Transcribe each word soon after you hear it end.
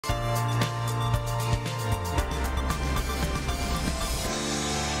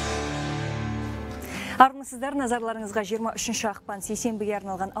Армысыздар, назарларыңызға 23 ақпан сейсенбіге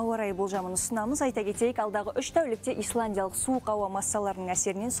арналған ауа райы болжамын ұсынамыз. Айта кетейік, алдағы 3 тәулікте Исландиялық суық ауа массаларының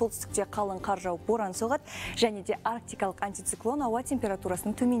әсерінен солтүстікте қалың қар жауып боран соғады, және де арктикалық антициклон ауа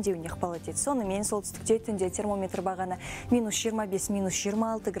температурасының төмендеуіне ықпал етеді. Сонымен солтүстікте түнде термометр бағаны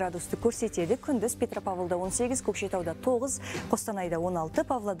 -25–26 градусты көрсетеді. Күндіз Петропавлда 18, Көкшетауда 9, Қостанайда 16,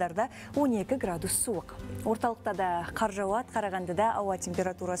 Павлодарда 12 градус суық. Орталықта да қар жауады, Қарағандыда ауа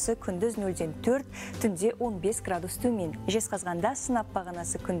температурасы күндіз 0-ден 4, түнде 15 градус төмен. Жезқазғанда сынап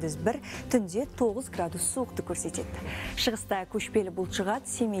бағанасы күндіз 1, түнде 9 градус суықты көрсетеді. Шығыста көшпелі бұлт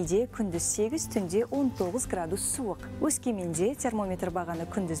шығады, Семейде күндіз 8, түнде 19 градус суық. Өскеменде термометр бағаны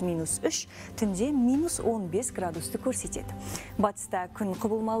күндіз -3, түнде -15 градусты көрсетеді. Батыста күн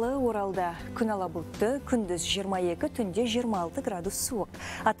құбылмалы, Оралда күн ала бұлтты, күндіз 22, түнде 26 градус суық.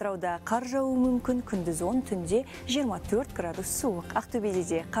 Атырауда қар жауы мүмкін, күндіз 10, түнде 24 градус суық. Ақтөбеде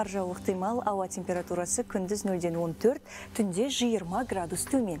де қар жауы ықтимал, ауа температурасы күндіз 0-ден 14, түнде 20 градус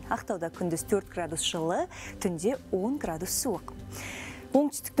төмен. Ақтауда күндіз 4 градус жылы, түнде 10 градус суық.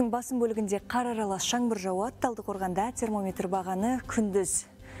 Оңтүстіктің басым бөлігінде қар аралас жаңбыр жауады. Талдықорғанда термометр бағаны күндіз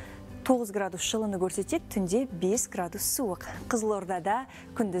 9 градус жылыны көрсетеді, түнде 5 градус суық. Қызылордада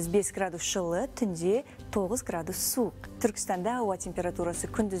күндіз 5 градус жылы, түнде 9 градус суық. Түркістанда ауа температурасы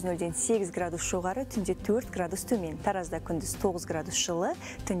күндіз 0-ден 8 градус жоғары, түнде 4 градус төмен. Таразда күндіз 9 градус жылы,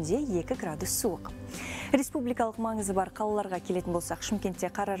 түнде 2 градус суық. Республикалық маңызы бар қалаларға келетін болсақ, Шымкентте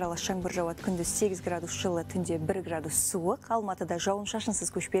қар аралас жаңбыр жауады, күндіз 8 градус жылы, түнде 1 градус суық. Алматыда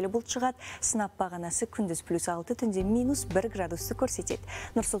жауын-шашынсыз көшпелі бұлт шығады, сынап бағанасы күндіз +6, түнде -1 градусты көрсетеді.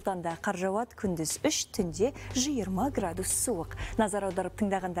 Нұр-Сұлтанда қар жауады, күндіз 3, түнде 20 градус суық. Назар аударып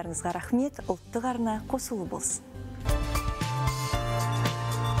тыңдағандарыңызға рахмет. Ұлттық арна қосулы болсын.